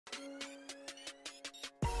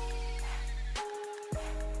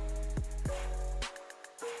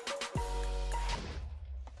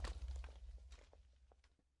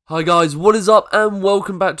Hi guys, what is up and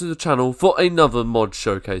welcome back to the channel for another mod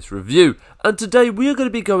showcase review. And today we are going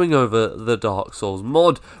to be going over the Dark Souls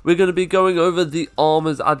mod. We're going to be going over the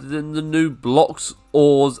armors added in, the new blocks,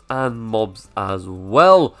 ores and mobs as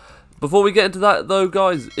well. Before we get into that though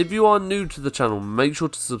guys, if you are new to the channel, make sure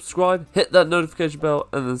to subscribe, hit that notification bell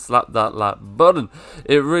and then slap that like button.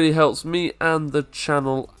 It really helps me and the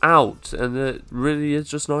channel out, and it really is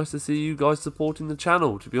just nice to see you guys supporting the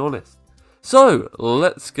channel, to be honest. So,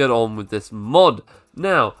 let's get on with this mod.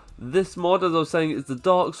 Now, this mod, as I was saying, is the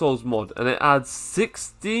Dark Souls mod, and it adds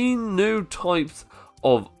 16 new types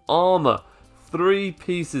of armor. 3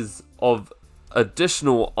 pieces of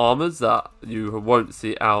additional armors that you won't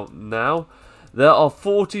see out now. There are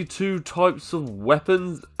 42 types of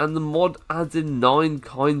weapons, and the mod adds in 9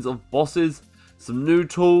 kinds of bosses, some new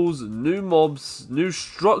tools, new mobs, new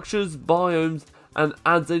structures, biomes, and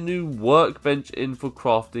adds a new workbench in for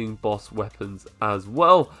crafting boss weapons as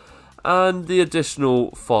well, and the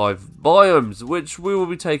additional 5 biomes, which we will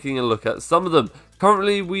be taking a look at some of them.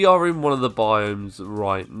 Currently we are in one of the biomes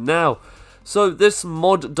right now. So this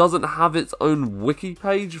mod doesn't have its own wiki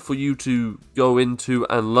page for you to go into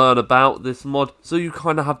and learn about this mod, so you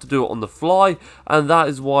kind of have to do it on the fly, and that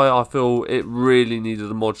is why I feel it really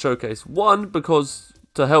needed a mod showcase. One, because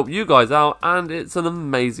to help you guys out, and it's an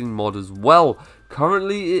amazing mod as well.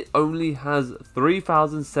 Currently it only has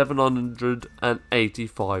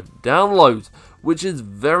 3,785 downloads, which is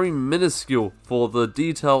very minuscule for the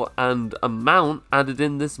detail and amount added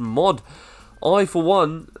in this mod. I, for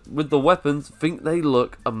one, with the weapons, think they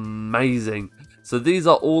look amazing. So these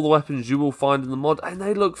are all the weapons you will find in the mod, and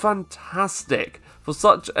they look fantastic for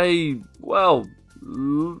such a, well,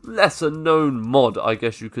 lesser known mod, I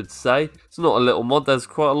guess you could say. It's not a little mod, there's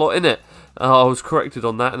quite a lot in it. I was corrected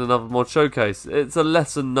on that in another mod showcase. It's a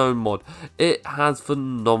lesser known mod. It has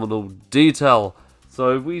phenomenal detail.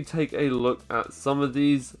 So if we take a look at some of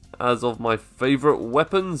these as of my favourite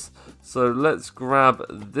weapons. So let's grab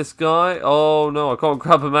this guy. Oh no, I can't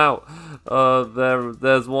grab him out.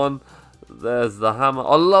 There's one. There's the hammer.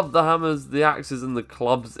 I love the hammers, the axes and the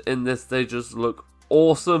clubs in this. They just look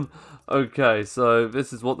awesome. Okay, so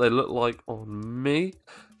this is what they look like on me.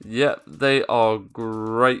 Yep, they are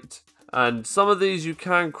great. And some of these you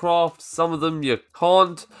can craft, some of them you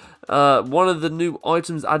can't. One of the new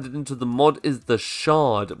items added into the mod is the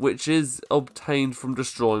shard, which is obtained from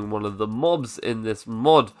destroying one of the mobs in this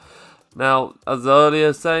mod. Now, as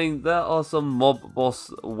earlier saying, there are some mob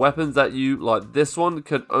boss weapons that you, like this one,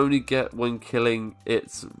 can only get when killing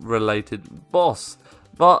its related boss.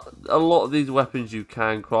 But a lot of these weapons you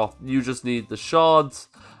can craft. You just need the shards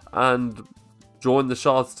and join the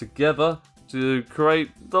shards together to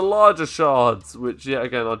create the larger shards, which yet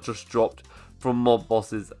again I just dropped from mob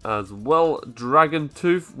bosses as well. Dragon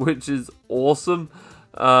Tooth, which is awesome.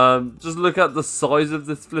 Just look at the size of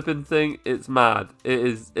this flipping thing. It's mad.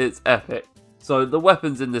 It's epic. So the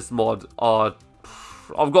weapons in this mod are,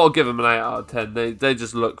 I've got to give them an 8 out of 10. They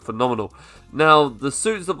just look phenomenal. Now, the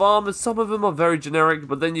suits of armor, some of them are very generic,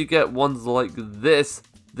 but then you get ones like this.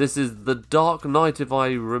 This is the Dark Knight, if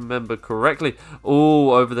I remember correctly.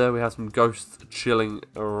 Oh, over there we have some ghosts chilling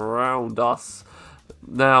around us.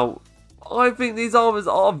 Now, I think these armors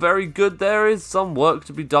are very good. There is some work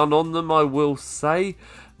to be done on them, I will say.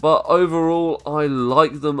 But overall, I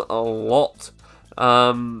like them a lot.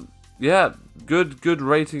 Yeah, good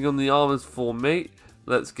rating on the armors for me.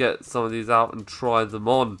 Let's get some of these out and try them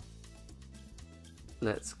on.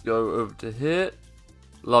 Let's go over to here.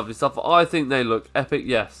 Lovely stuff. I think they look epic.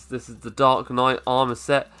 Yes, this is the Dark Knight armor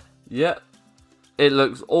set. Yep. It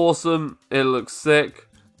looks awesome. It looks sick.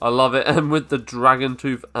 I love it. And with the Dragon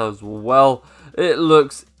Tooth as well, it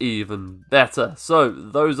looks even better. So,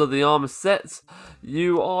 those are the armor sets.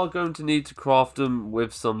 You are going to need to craft them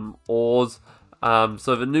with some ores.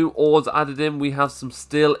 So the new ores added in, we have some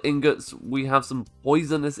steel ingots, we have some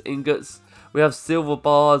poisonous ingots, we have silver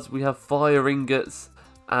bars, we have fire ingots,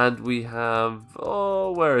 and we have,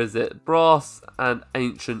 oh, where is it? Brass and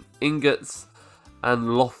ancient ingots, and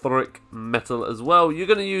lothric metal as well. You're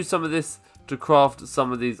going to use some of this to craft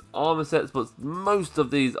some of these armor sets, but most of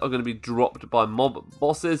these are going to be dropped by mob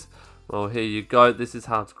bosses. Well, here you go. This is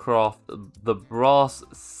how to craft the brass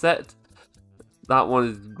set. That one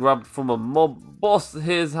is grabbed from a mob boss.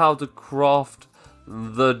 Here's how to craft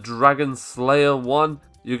the Dragon Slayer one.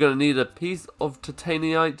 You're going to need a piece of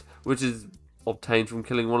titanite, which is obtained from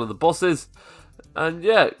killing one of the bosses. And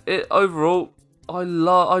yeah, overall,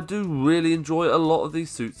 I do really enjoy a lot of these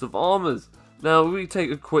suits of armors. Now we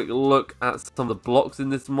take a quick look at some of the blocks in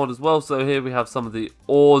this mod as well. So here we have some of the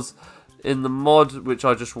ores in the mod, which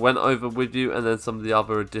I just went over with you, and then some of the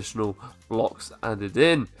other additional blocks added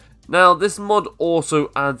in. Now this mod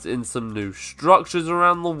also adds in some new structures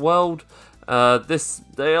around the world.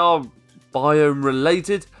 They are biome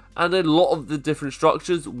related, and a lot of the different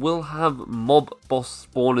structures will have mob boss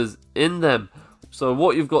spawners in them. So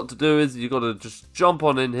what you've got to do is you've got to just jump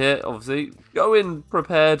on in here, obviously, go in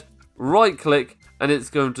prepared, right click, and it's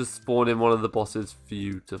going to spawn in one of the bosses for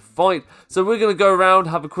you to fight. So we're going to go around,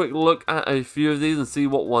 have a quick look at a few of these and see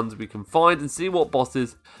what ones we can find and see what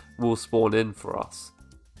bosses will spawn in for us.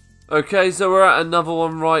 Okay, so we're at another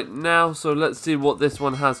one right now, so let's see what this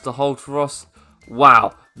one has to hold for us.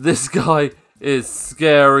 Wow, this guy is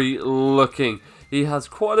scary looking. He has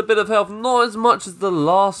quite a bit of health, not as much as the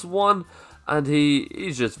last one, and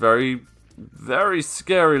he's just very, very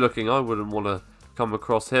scary looking. I wouldn't want to come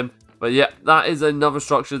across him. But yeah, that is another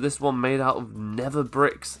structure. This one made out of nether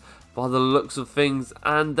bricks by the looks of things,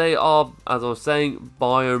 and they are, as I was saying,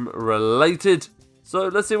 biome related. So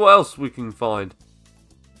let's see what else we can find.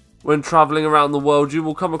 When travelling around the world, you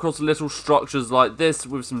will come across little structures like this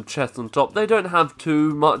with some chests on top. They don't have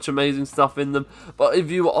too much amazing stuff in them, but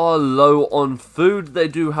if you are low on food, they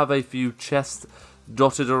do have a few chests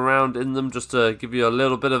dotted around in them just to give you a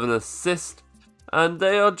little bit of an assist. And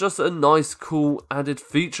they are just a nice, cool added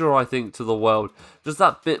feature, I think, to the world. Just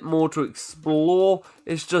that bit more to explore.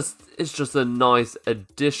 It's just a nice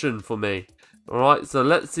addition for me. Alright, so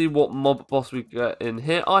let's see what mob boss we get in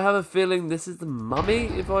here. I have a feeling this is the mummy,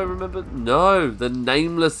 if I remember. No, the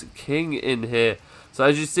nameless king in here. So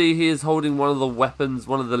as you see, he is holding one of the weapons,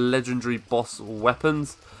 one of the legendary boss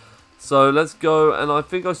weapons. So let's go, and I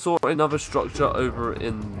think I saw another structure over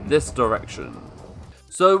in this direction.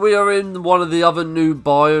 So we are in one of the other new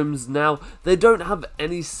biomes now. They don't have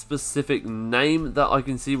any specific name that I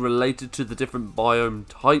can see related to the different biome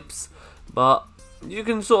types, but you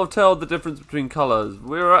can sort of tell the difference between colours.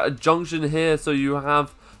 We're at a junction here, so you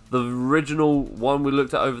have the original one we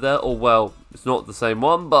looked at over there, or well, it's not the same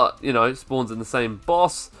one, but you know, it spawns in the same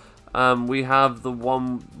boss. We have the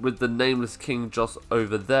one with the nameless king just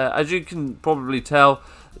over there. As you can probably tell,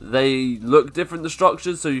 they look different, the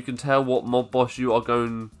structures, so you can tell what mob boss you are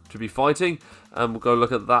going to be fighting. And we'll go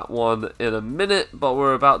look at that one in a minute, but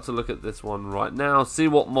we're about to look at this one right now, see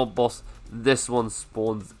what mob boss this one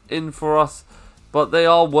spawns in for us. But they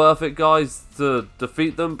are worth it, guys, to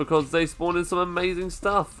defeat them because they spawn in some amazing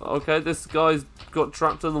stuff. Okay, this guy's got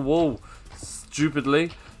trapped in the wall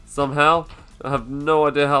stupidly somehow. I have no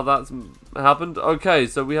idea how that's happened. Okay,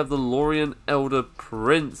 so we have the Lorian Elder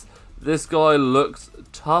Prince. This guy looks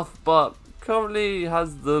tough, but currently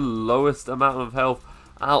has the lowest amount of health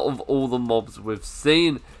out of all the mobs we've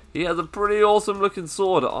seen. He has a pretty awesome looking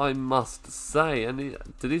sword, I must say. And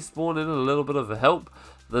did he spawn in a little bit of help?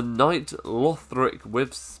 The Knight Lothric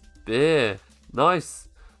with spear. Nice.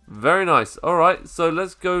 Very nice. Alright, so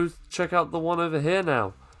let's go check out the one over here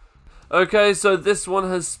now. Okay, so this one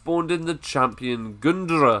has spawned in the champion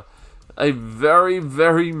Gundra. A very,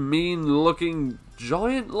 very mean looking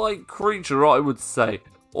giant-like creature, I would say.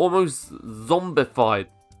 Almost zombified.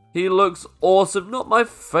 He looks awesome. Not my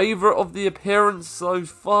favourite of the appearance so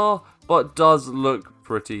far, but does look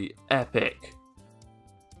pretty epic.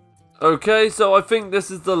 Okay, so I think this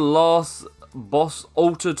is the last boss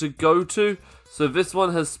altar to go to. So this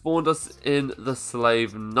one has spawned us in the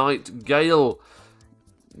Slave Knight Gale.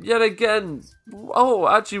 Yet again, oh,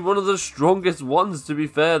 actually one of the strongest ones, to be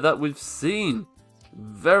fair, that we've seen.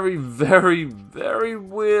 Very, very, very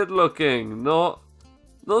weird looking. Not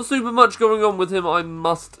super much going on with him, I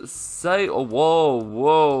must say. Oh, whoa,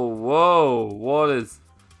 whoa, whoa. What is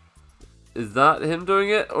that him doing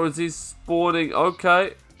it? Or is he spawning?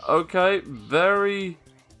 Okay. Okay, very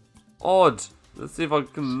odd. Let's see if I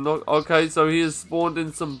can knock. Okay, so he has spawned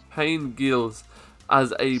in some pain gills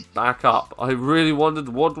as a backup. I really wondered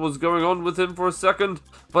what was going on with him for a second,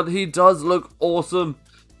 but he does look awesome.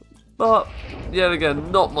 But yet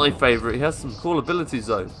again, not my favourite. He has some cool abilities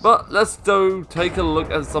though. But let's go take a look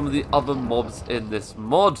at some of the other mobs in this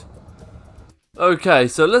mod. Okay,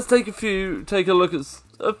 so let's take a look at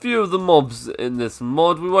a few of the mobs in this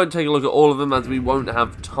mod. We won't take a look at all of them as we won't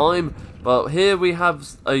have time, but here we have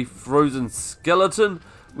a frozen skeleton.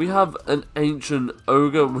 We have an ancient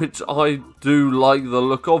ogre, which I do like the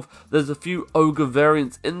look of. There's a few ogre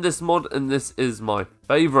variants in this mod, and this is my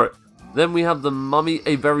favourite. Then we have the mummy,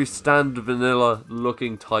 a very standard vanilla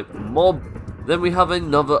looking type mob. Then we have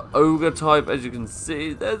another ogre type. As you can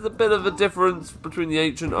see, there's a bit of a difference between the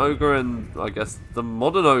ancient ogre and I guess the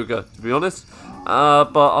modern ogre, to be honest.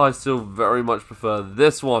 But I still very much prefer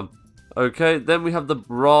this one. Okay, then we have the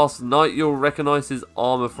Brass Knight. You'll recognise his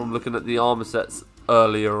armour from looking at the armour sets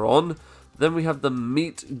earlier on. Then we have the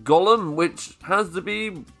Meat Golem, which has to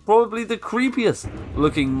be probably the creepiest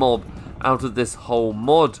looking mob out of this whole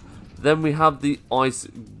mod. Then we have the Ice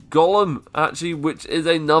Golem, actually, which is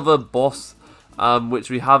another boss, which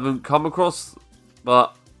we haven't come across.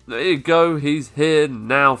 But there you go, he's here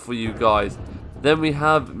now for you guys. Then we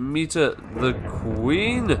have Mita the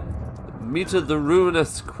Queen. Mita the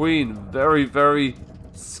Ruinous Queen. Very, very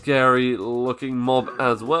scary looking mob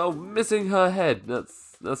as well. Missing her head.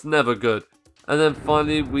 That's never good. And then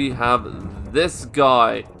finally we have this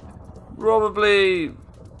guy. Probably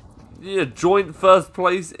joint first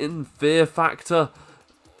place in fear factor.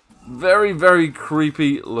 Very, very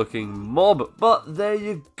creepy looking mob. But there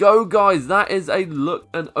you go, guys. That is a look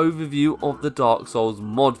and overview of the Dark Souls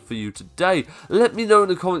mod for you today. Let me know in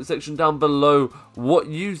the comment section down below what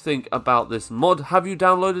you think about this mod. Have you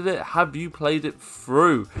downloaded it? Have you played it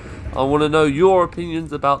through? I want to know your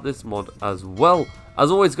opinions about this mod as well.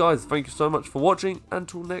 As always, guys, thank you so much for watching.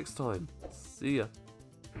 Until next time, see ya.